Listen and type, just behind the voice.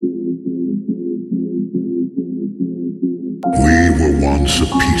We were once a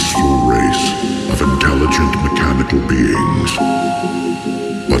peaceful race of intelligent mechanical beings.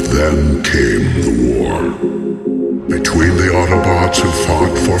 But then came the war between the Autobots who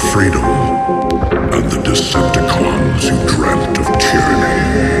fought for freedom and the Decepticons who dreamt of tyranny.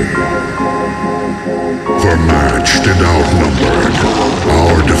 Overmatched and outnumbered,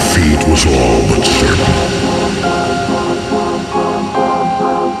 our defeat was all but certain.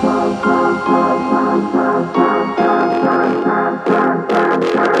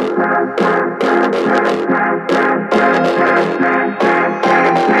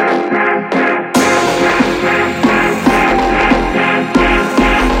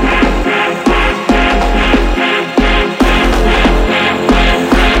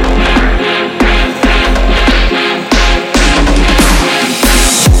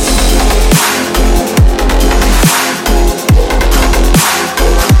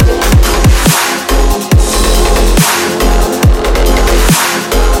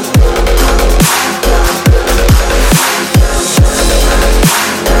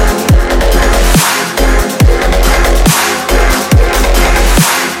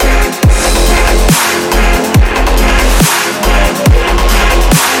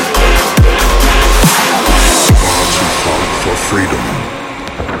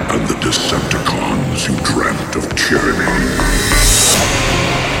 Decepticons who dreamt of tyranny.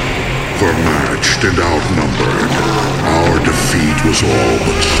 Overmatched and outnumbered, our defeat was all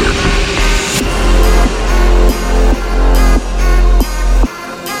but certain.